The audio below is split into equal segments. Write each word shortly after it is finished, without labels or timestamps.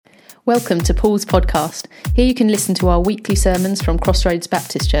Welcome to Paul's podcast. Here you can listen to our weekly sermons from Crossroads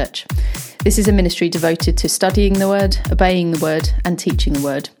Baptist Church. This is a ministry devoted to studying the Word, obeying the Word, and teaching the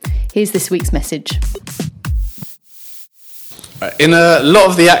Word. Here's this week's message. In a lot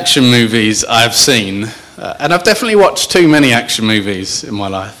of the action movies I've seen, and I've definitely watched too many action movies in my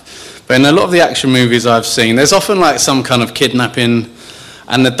life, but in a lot of the action movies I've seen, there's often like some kind of kidnapping,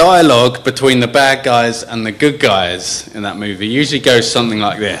 and the dialogue between the bad guys and the good guys in that movie usually goes something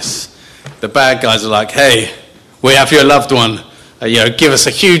like this. The bad guys are like, hey, we have your loved one, give us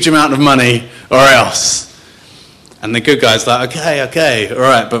a huge amount of money or else. And the good guys are like, okay, all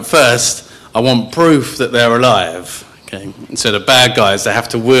right, but first I want proof that they're alive. Okay. And so the bad guys, they have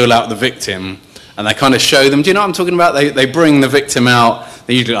to wheel out the victim and they kind of show them. Do you know what I'm talking about? They bring the victim out.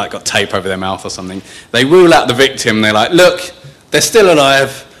 They usually got tape over their mouth or something. They wheel out the victim. They're like, look, they're still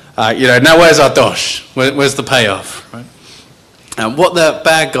alive. Now where's our dosh? Where's the payoff? Right? And what the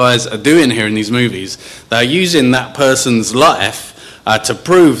bad guys are doing here in these movies, they're using that person's life to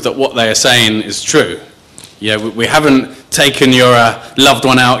prove that what they are saying is true. Yeah, we haven't taken your loved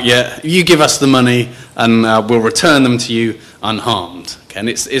one out yet. You give us the money and we'll return them to you unharmed. Okay? And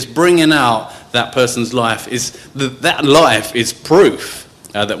it's bringing out that person's life. That life is proof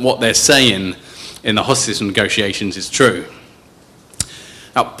that what they're saying in the hostage negotiations is true.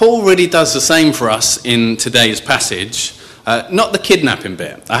 Now, Paul really does the same for us in today's passage. Not the kidnapping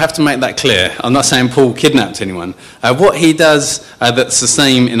bit. I have to make that clear. I'm not saying Paul kidnapped anyone. What he does that's the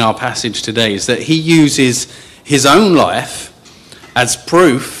same in our passage today is that he uses his own life as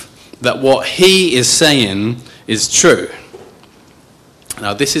proof that what he is saying is true.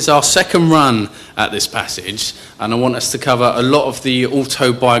 Now, this is our second run at this passage, and I want us to cover a lot of the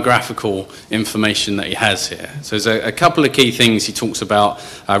autobiographical information that he has here. So there's a couple of key things he talks about,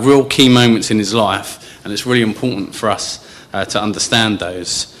 real key moments in his life, and it's really important for us to understand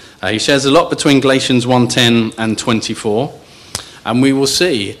those. He shares a lot between Galatians 1:10 and 24, and we will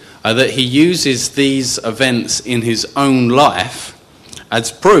see that he uses these events in his own life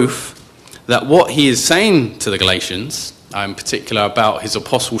as proof that what he is saying to the Galatians, in particular about his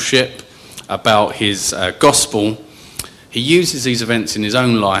apostleship, about his gospel, he uses these events in his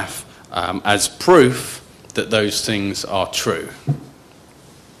own life as proof that those things are true.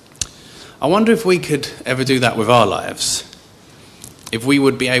 I wonder if we could ever do that with our lives. If we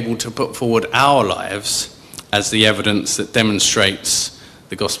would be able to put forward our lives as the evidence that demonstrates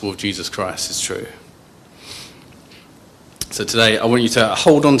the gospel of Jesus Christ is true. So today, I want you to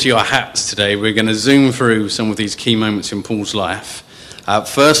hold on to your hats today. We're going to zoom through some of these key moments in Paul's life.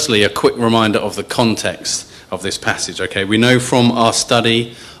 Firstly, a quick reminder of the context of this passage. Okay, we know from our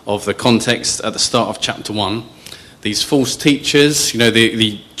study of the context at the start of chapter 1, these false teachers,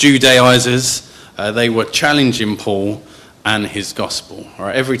 the Judaizers, they were challenging Paul and his gospel.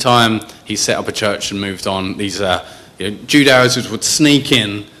 Right? Every time he set up a church and moved on, these Judaizers would sneak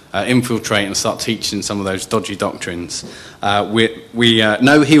in, infiltrate and start teaching some of those dodgy doctrines. We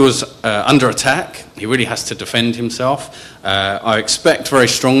know he was under attack. He really has to defend himself. I expect very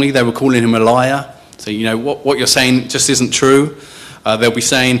strongly they were calling him a liar. So what you're saying just isn't true. They'll be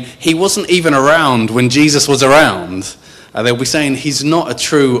saying he wasn't even around when Jesus was around. They'll be saying he's not a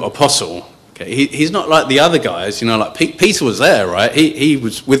true apostle. Okay? He's not like the other guys. Like Peter was there, right? He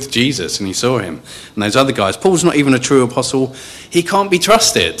was with Jesus and he saw him. And those other guys, Paul's not even a true apostle. He can't be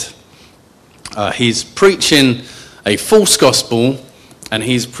trusted. He's preaching a false gospel and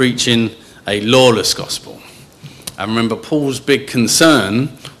he's preaching a lawless gospel. And remember, Paul's big concern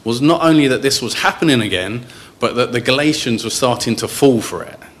was not only that this was happening again, but that the Galatians were starting to fall for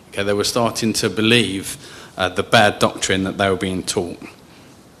it. Okay, they were starting to believe the bad doctrine that they were being taught.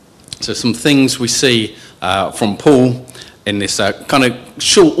 So some things we see from Paul in this kind of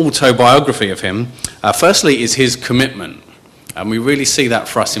short autobiography of him. Firstly is his commitment. And we really see that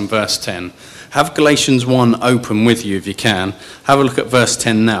for us in verse 10. Have Galatians 1 open with you if you can. Have a look at verse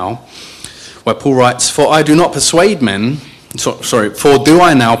 10 now, where Paul writes, For do I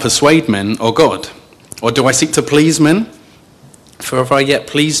now persuade men or God? Or do I seek to please men? For if I yet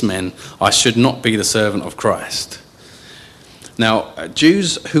please men, I should not be the servant of Christ. Now,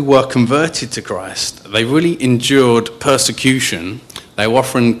 Jews who were converted to Christ, they really endured persecution. They were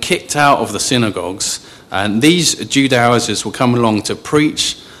often kicked out of the synagogues, and these Judaizers will come along to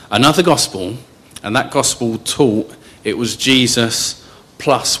preach another gospel, and that gospel taught it was Jesus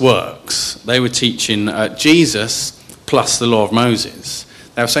plus works. They were teaching Jesus plus the law of Moses.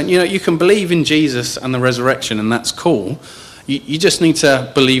 They were saying, you can believe in Jesus and the resurrection, and that's cool. You just need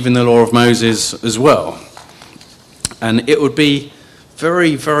to believe in the law of Moses as well. And it would be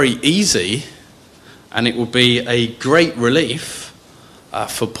very, very easy, and it would be a great relief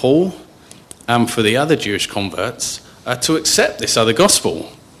for Paul and for the other Jewish converts to accept this other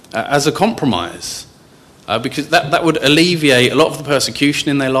gospel as a compromise. Because that would alleviate a lot of the persecution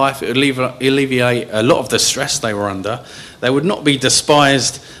in their life. It would alleviate a lot of the stress they were under. They would not be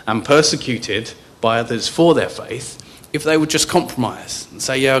despised and persecuted by others for their faith if they would just compromise and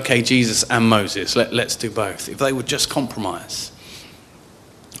say, yeah, okay, Jesus and Moses, let's do both. If they would just compromise.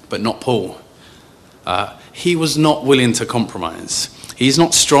 But not Paul. He was not willing to compromise. He's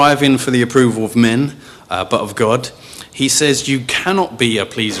not striving for the approval of men, but of God. He says you cannot be a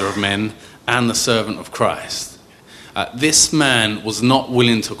pleaser of men and the servant of Christ. This man was not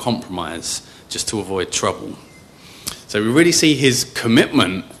willing to compromise just to avoid trouble. So we really see his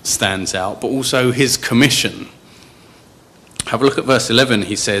commitment stands out, but also his commission. Have a look at verse 11.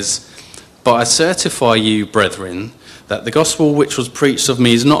 He says, "But I certify you, brethren, that the gospel which was preached of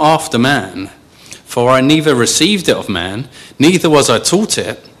me is not after man. For I neither received it of man, neither was I taught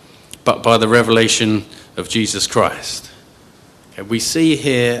it, but by the revelation of Jesus Christ." Okay, we see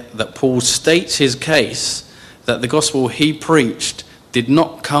here that Paul states his case that the gospel he preached did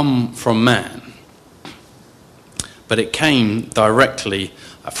not come from man, but it came directly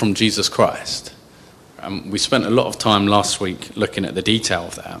from Jesus Christ. We spent a lot of time last week looking at the detail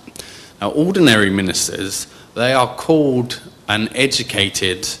of that. Now, ordinary ministers, they are called and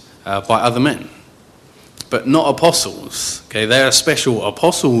educated by other men, but not apostles. Okay, they are special.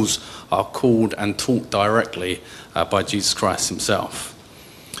 Apostles are called and taught directly by Jesus Christ himself.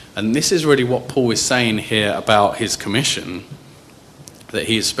 And this is really what Paul is saying here about his commission, that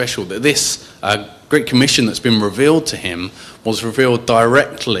he is special, that this great commission that's been revealed to him was revealed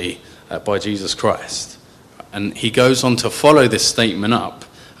directly by Jesus Christ. And he goes on to follow this statement up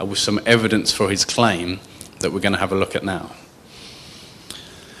with some evidence for his claim that we're going to have a look at now.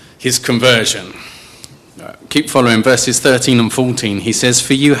 His conversion. Keep following verses 13 and 14. He says,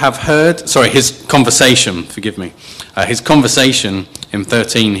 his conversation, his conversation in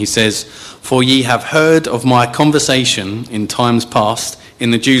 13, he says, "For ye have heard of my conversation in times past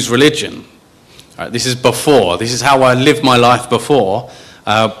in the Jews' religion." This is before. This is how I lived my life before.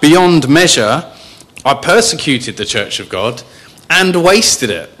 Beyond measure, I persecuted the church of God and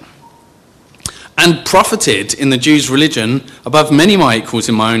wasted it, and profited in the Jews' religion above many my equals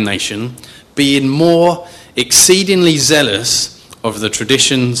in my own nation, being more exceedingly zealous of the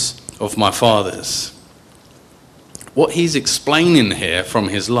traditions of my fathers. What he's explaining here from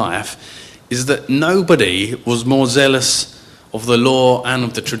his life is that nobody was more zealous of the law and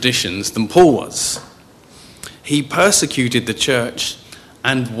of the traditions than Paul was. He persecuted the church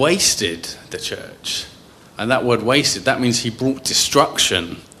and wasted the church. And that word wasted, that means he brought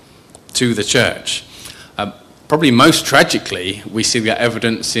destruction to the church. Probably most tragically, we see that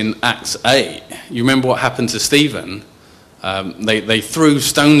evidence in Acts 8. You remember what happened to Stephen? They threw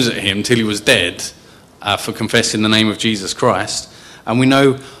stones at him till he was dead for confessing the name of Jesus Christ. And we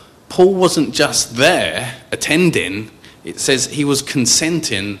know Paul wasn't just there attending. It says he was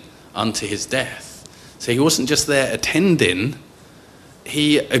consenting unto his death. So he wasn't just there attending.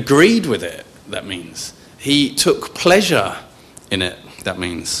 He agreed with it, that means. He took pleasure in it, that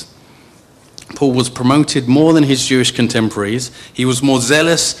means. Paul was promoted more than his Jewish contemporaries. He was more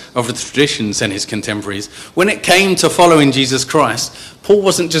zealous of the traditions than his contemporaries. When it came to following Jesus Christ, Paul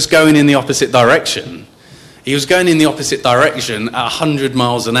wasn't just going in the opposite direction. He was going in the opposite direction at 100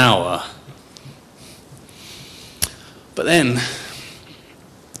 miles an hour. But then,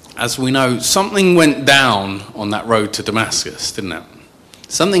 as we know, something went down on that road to Damascus, didn't it?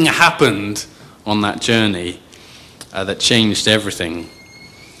 Something happened on that journey that changed everything.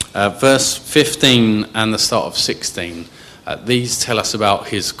 Verse 15 and the start of 16, these tell us about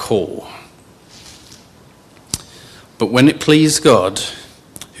his call. "But when it pleased God,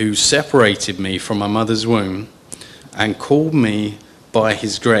 who separated me from my mother's womb and called me by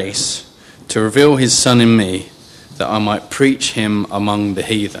his grace to reveal his Son in me, that I might preach him among the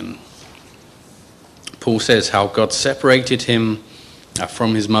heathen." Paul says how God separated him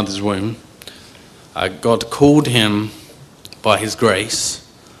from his mother's womb. God called him by his grace.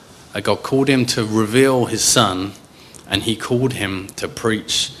 God called him to reveal his Son, and he called him to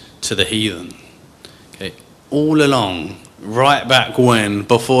preach to the heathen. Okay. All along, right back when,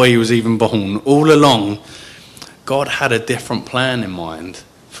 before he was even born, all along, God had a different plan in mind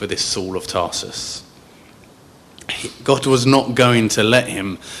for this Saul of Tarsus. God was not going to let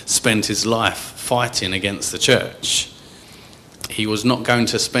him spend his life fighting against the church. He was not going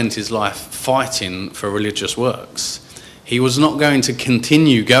to spend his life fighting for religious works. He was not going to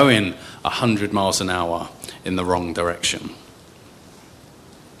continue going 100 miles an hour in the wrong direction.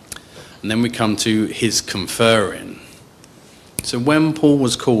 And then we come to his conferring. So when Paul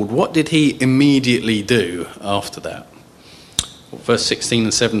was called, what did he immediately do after that? What verse 16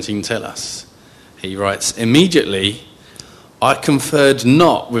 and 17 tell us? He writes, "Immediately I conferred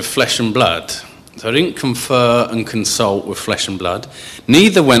not with flesh and blood." So I didn't confer and consult with flesh and blood.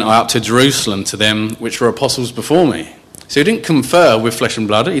 "Neither went I up to Jerusalem to them which were apostles before me." So he didn't confer with flesh and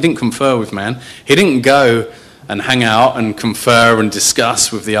blood. He didn't confer with man. He didn't go and hang out and confer and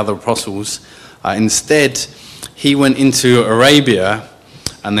discuss with the other apostles. Instead, he went into Arabia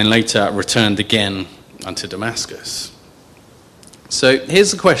and then later returned again unto Damascus. So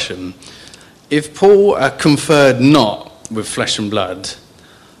here's the question. If Paul conferred not with flesh and blood,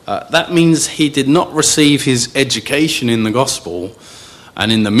 that means he did not receive his education in the gospel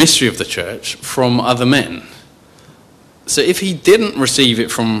and in the mystery of the church from other men. So if he didn't receive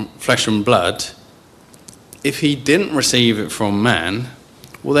it from flesh and blood, if he didn't receive it from man,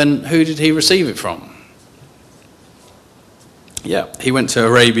 well then who did he receive it from? Yeah, he went to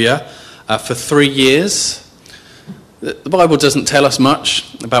Arabia for 3 years. The Bible doesn't tell us much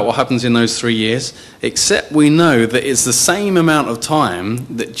about what happens in those 3 years, except we know that it's the same amount of time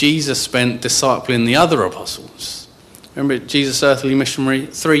that Jesus spent discipling the other apostles. Remember Jesus' earthly missionary,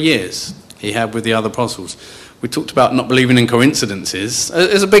 3 years he had with the other apostles. We talked about not believing in coincidences.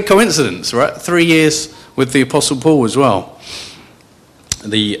 It's a big coincidence, right? 3 years with the Apostle Paul as well.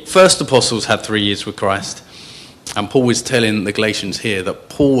 The first apostles had 3 years with Christ, and Paul is telling the Galatians here that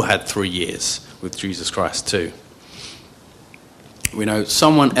Paul had 3 years with Jesus Christ too. We know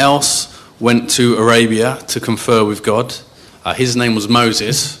someone else went to Arabia to confer with God. His name was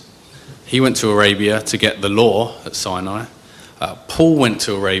Moses. He went to Arabia to get the law at Sinai. Paul went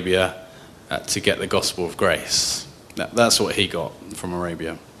to Arabia to get the gospel of grace. That's what he got from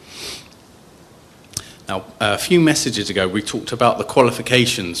Arabia. Now, a few messages ago, we talked about the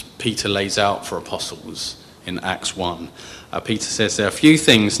qualifications Peter lays out for apostles in Acts 1. Peter says there are a few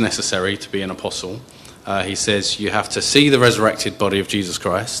things necessary to be an apostle. He says you have to see the resurrected body of Jesus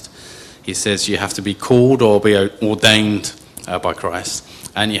Christ. He says you have to be called or be ordained by Christ.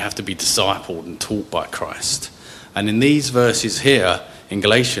 And you have to be discipled and taught by Christ. And in these verses here in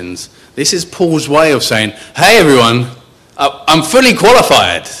Galatians, this is Paul's way of saying, hey everyone, I'm fully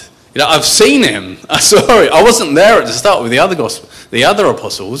qualified. I've seen him. Sorry, I wasn't there at the start with the other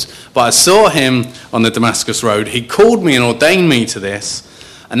apostles, but I saw him on the Damascus road. He called me and ordained me to this.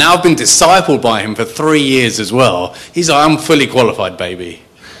 And now I've been discipled by him for 3 years as well. He's like, I'm fully qualified, baby.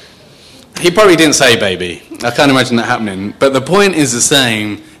 He probably didn't say baby. I can't imagine that happening. But the point is the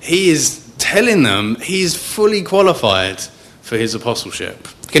same. He is telling them he's fully qualified for his apostleship.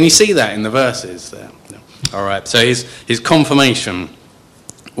 Can you see that in the verses there? No. All right, so his confirmation.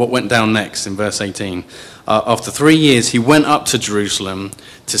 What went down next in verse 18? After 3 years, he went up to Jerusalem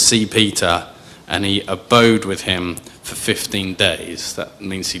to see Peter, and he abode with him for 15 days. That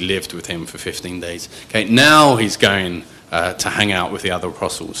means he lived with him for 15 days. Okay, now he's going to hang out with the other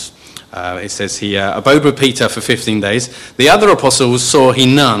apostles. It says he abode with Peter for 15 days. The other apostles saw he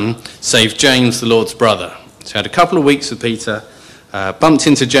none save James, the Lord's brother. So he had a couple of weeks with Peter, bumped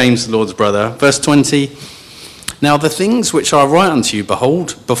into James, the Lord's brother. Verse 20, now the things which I write unto you,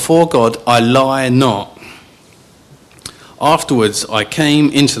 behold, before God I lie not. Afterwards I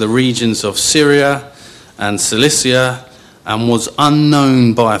came into the regions of Syria and Cilicia, and was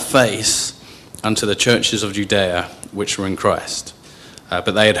unknown by face unto the churches of Judea which were in Christ.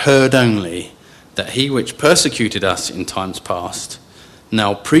 But they had heard only that he which persecuted us in times past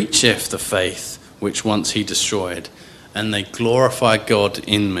now preacheth the faith which once he destroyed, and they glorify God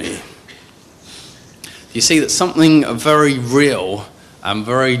in me. You see that something very real and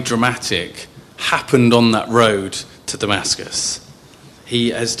very dramatic happened on that road to Damascus.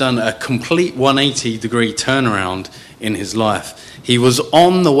 He has done a complete 180-degree turnaround in his life. He was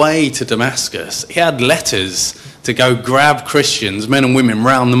on the way to Damascus. He had letters to go grab Christians, men and women,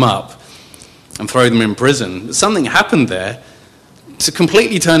 round them up and throw them in prison. But something happened there to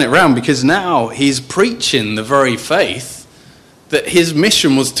completely turn it around, because now he's preaching the very faith that his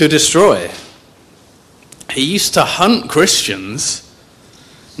mission was to destroy. He used to hunt Christians.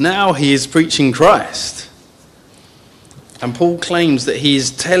 Now he is preaching Christ. And Paul claims that he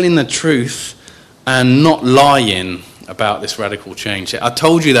is telling the truth and not lying about this radical change. I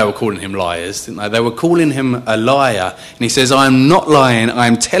told you they were calling him liars, didn't they? They were calling him a liar. And he says, I am not lying. I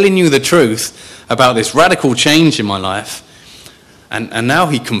am telling you the truth about this radical change in my life. And now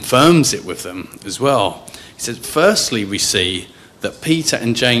he confirms it with them as well. He says, firstly, we see that Peter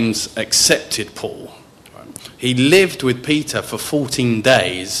and James accepted Paul. He lived with Peter for 14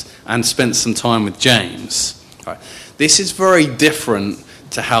 days and spent some time with James. This is very different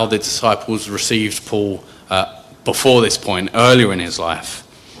to how the disciples received Paul before this point, earlier in his life.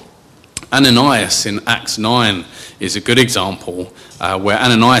 Ananias in Acts 9 is a good example where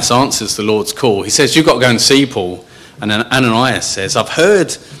Ananias answers the Lord's call. He says, "You've got to go and see Paul." And then Ananias says, "I've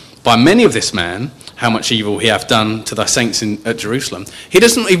heard by many of this man how much evil he hath done to thy saints at Jerusalem." He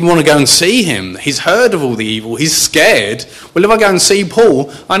doesn't even want to go and see him. He's heard of all the evil. He's scared. Well, if I go and see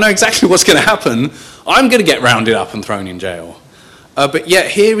Paul, I know exactly what's going to happen. I'm going to get rounded up and thrown in jail. But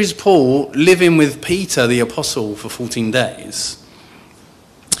yet here is Paul living with Peter, the apostle, for 14 days.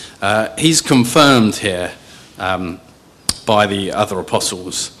 He's confirmed here by the other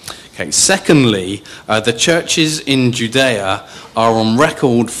apostles. Okay. Secondly, the churches in Judea are on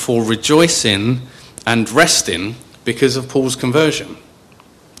record for rejoicing and resting because of Paul's conversion.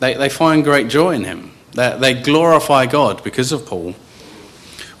 They find great joy in him. They glorify God because of Paul,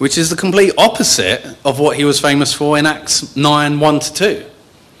 which is the complete opposite of what he was famous for in Acts 9, 1-2.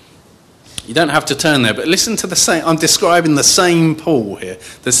 You don't have to turn there, but listen to the same. I'm describing the same Paul here,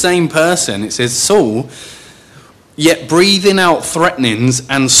 the same person. It says, "Saul, yet breathing out threatenings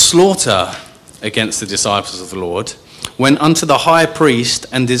and slaughter against the disciples of the Lord, went unto the high priest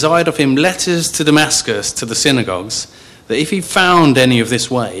and desired of him letters to Damascus to the synagogues, that if he found any of this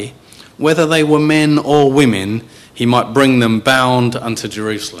way, whether they were men or women, he might bring them bound unto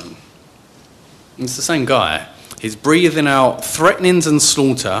Jerusalem." It's the same guy. He's breathing out threatenings and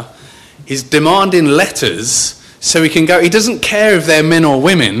slaughter. He's demanding letters so he can go. He doesn't care if they're men or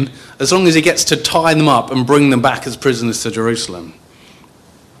women, as long as he gets to tie them up and bring them back as prisoners to Jerusalem.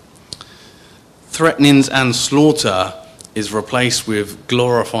 Threatenings and slaughter is replaced with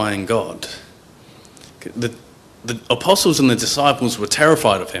glorifying God. The apostles and the disciples were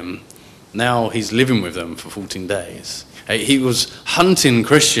terrified of him. Now he's living with them for 14 days. He was hunting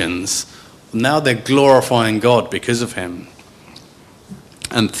Christians. Now they're glorifying God because of him.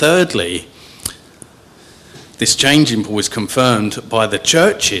 And thirdly, this change in Paul is confirmed by the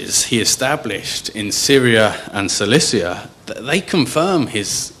churches he established in Syria and Cilicia. They confirm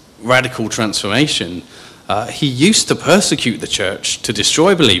his radical transformation. He used to persecute the church to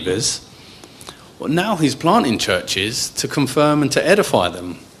destroy believers. Well, now he's planting churches to confirm and to edify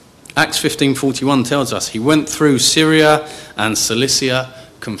them. Acts 15:41 tells us he went through Syria and Cilicia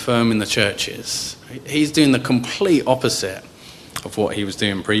confirming the churches. He's doing the complete opposite of what he was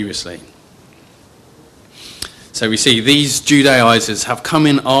doing previously. So we see these Judaizers have come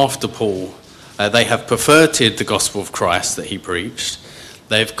in after Paul. They have perverted the gospel of Christ that he preached.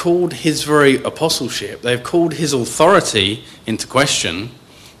 They've called his very apostleship, they've called his authority into question.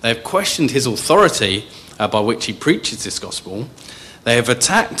 They've questioned his authority by which he preaches this gospel. They have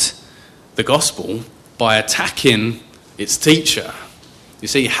attacked the gospel by attacking its teacher. You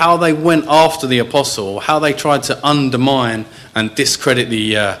see how they went after the apostle, how they tried to undermine and discredit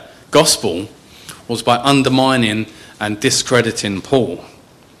the gospel was by undermining and discrediting Paul.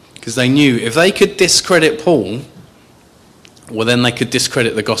 Because they knew if they could discredit Paul, well, then they could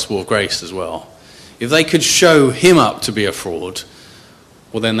discredit the gospel of grace as well. If they could show him up to be a fraud,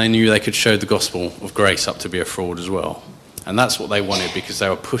 well, then they knew they could show the gospel of grace up to be a fraud as well. And that's what they wanted because they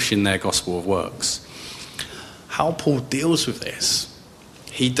were pushing their gospel of works. How Paul deals with this,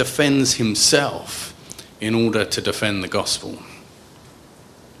 he defends himself in order to defend the gospel.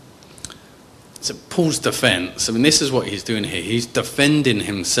 So Paul's defense, this is what he's doing here. He's defending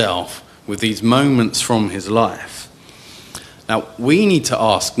himself with these moments from his life. Now, we need to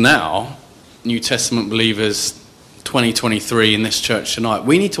ask now, New Testament believers, 2023 in this church tonight,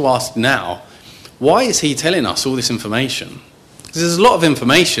 we need to ask now, why is he telling us all this information? Because there's a lot of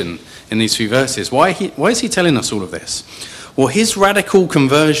information in these few verses. Why is he telling us all of this? Well, his radical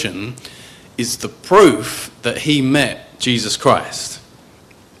conversion is the proof that he met Jesus Christ.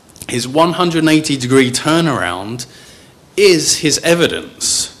 His 180-degree turnaround is his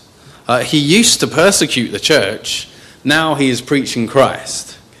evidence. He used to persecute the church. Now he is preaching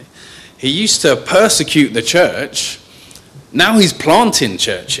Christ. He used to persecute the church. Now he's planting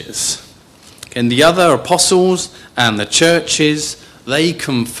churches. And the other apostles and the churches, they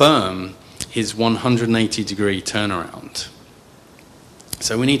confirm his 180-degree turnaround.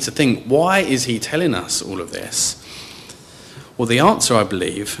 So we need to think, why is he telling us all of this? Well, the answer, I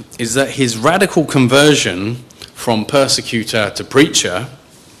believe, is that his radical conversion from persecutor to preacher,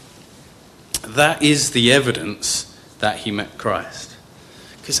 that is the evidence that he met Christ.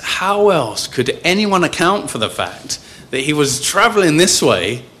 Because how else could anyone account for the fact that he was traveling this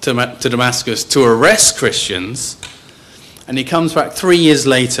way to Damascus to arrest Christians, and he comes back 3 years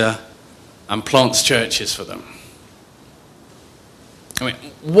later and plants churches for them?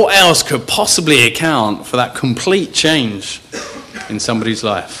 What else could possibly account for that complete change in somebody's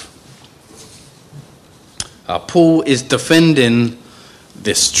life? Paul is defending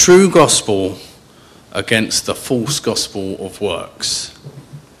this true gospel against the false gospel of works.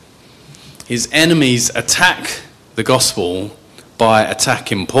 His enemies attack the gospel by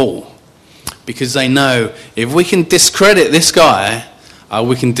attacking Paul, because they know if we can discredit this guy,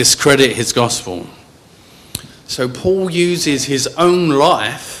 we can discredit his gospel. So Paul uses his own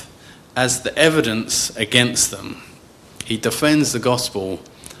life as the evidence against them. He defends the gospel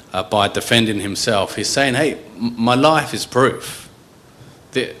by defending himself. He's saying, hey, my life is proof.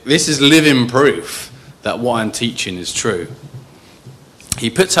 This is living proof that what I'm teaching is true. He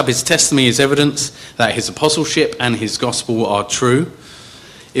puts up his testimony as evidence that his apostleship and his gospel are true.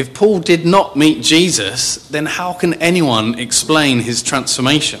 If Paul did not meet Jesus, then how can anyone explain his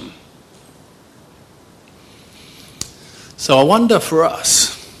transformation? So I wonder for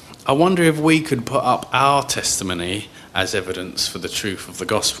us, I wonder if we could put up our testimony as evidence for the truth of the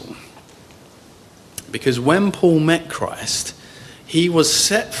gospel. Because when Paul met Christ, he was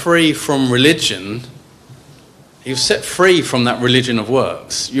set free from religion. He was set free from that religion of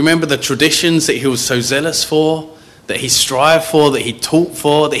works. You remember the traditions that he was so zealous for, that he strived for, that he taught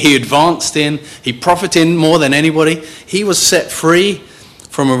for, that he advanced in, he profited in more than anybody. He was set free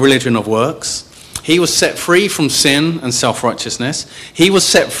from a religion of works. He was set free from sin and self-righteousness. He was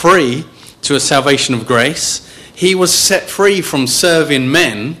set free to a salvation of grace. He was set free from serving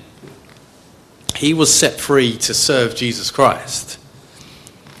men. He was set free to serve Jesus Christ.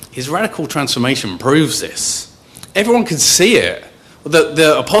 His radical transformation proves this. Everyone could see it.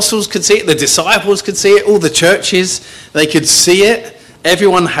 The apostles could see it. The disciples could see it. All the churches, they could see it.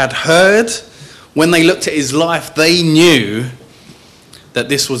 Everyone had heard. When they looked at his life, they knew that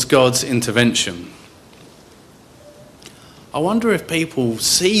this was God's intervention. I wonder if people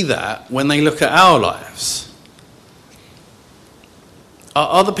see that when they look at our lives.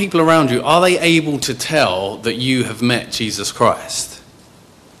 Are the people around you, are they able to tell that you have met Jesus Christ?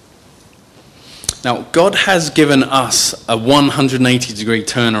 Now, God has given us a 180-degree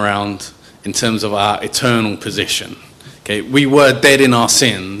turnaround in terms of our eternal position. Okay, we were dead in our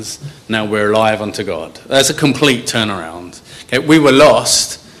sins, now we're alive unto God. That's a complete turnaround. Okay, we were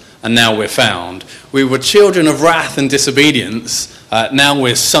lost, and now we're found. We were children of wrath and disobedience, now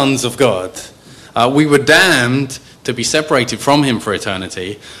we're sons of God. We were damned to be separated from him for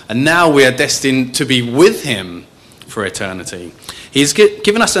eternity, and now we are destined to be with him for eternity. He's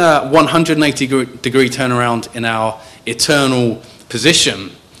given us a 180-degree turnaround in our eternal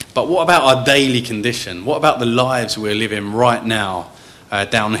position. But what about our daily condition? What about the lives we're living right now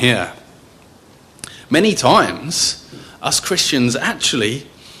down here? Many times, us Christians actually,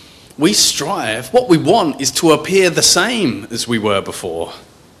 we strive, what we want is to appear the same as we were before.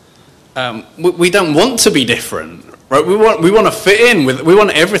 We don't want to be different, right? We want to fit in with. We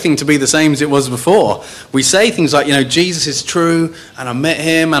want everything to be the same as it was before. We say things like, Jesus is true, and I met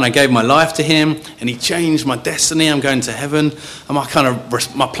him, and I gave my life to him, and he changed my destiny. I'm going to heaven,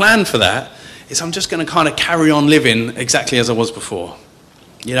 and my plan for that is I'm just going to kind of carry on living exactly as I was before.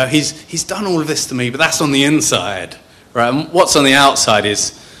 He's done all of this to me, but that's on the inside, right? And what's on the outside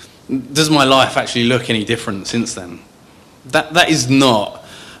is, does my life actually look any different since then? That is not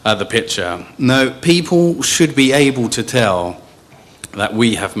the picture. No, people should be able to tell that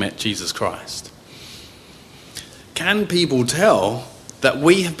we have met Jesus Christ. Can people tell that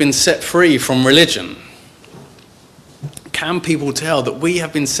we have been set free from religion? Can people tell that we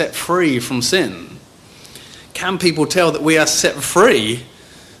have been set free from sin? Can people tell that we are set free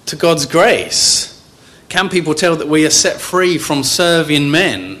to God's grace? Can people tell that we are set free from serving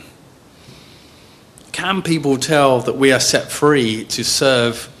men? Can people tell that we are set free to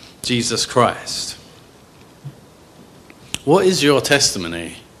serve Jesus Christ? What is your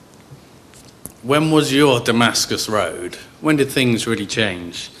testimony? When was your Damascus road? When did things really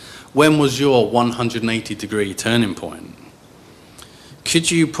change? When was your 180-degree turning point?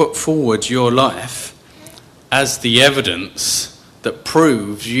 Could you put forward your life as the evidence that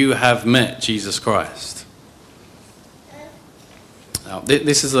proves you have met Jesus Christ? Now,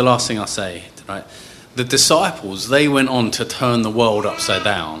 this is the last thing I say tonight. The disciples, they went on to turn the world upside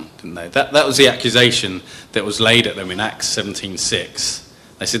down, didn't they? That was the accusation that was laid at them in Acts 17:6.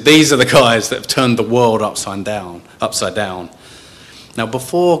 They said, these are the guys that have turned the world upside down. Now,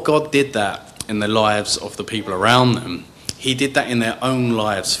 before God did that in the lives of the people around them, he did that in their own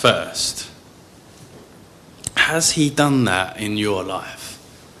lives first. Has he done that in your life?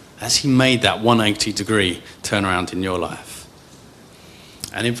 Has he made that 180-degree turnaround in your life?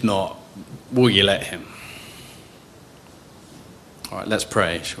 And if not, will you let him? All right, let's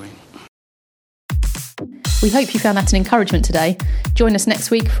pray, shall we? We hope you found that an encouragement today. Join us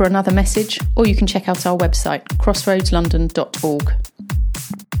next week for another message, or you can check out our website, crossroadslondon.org.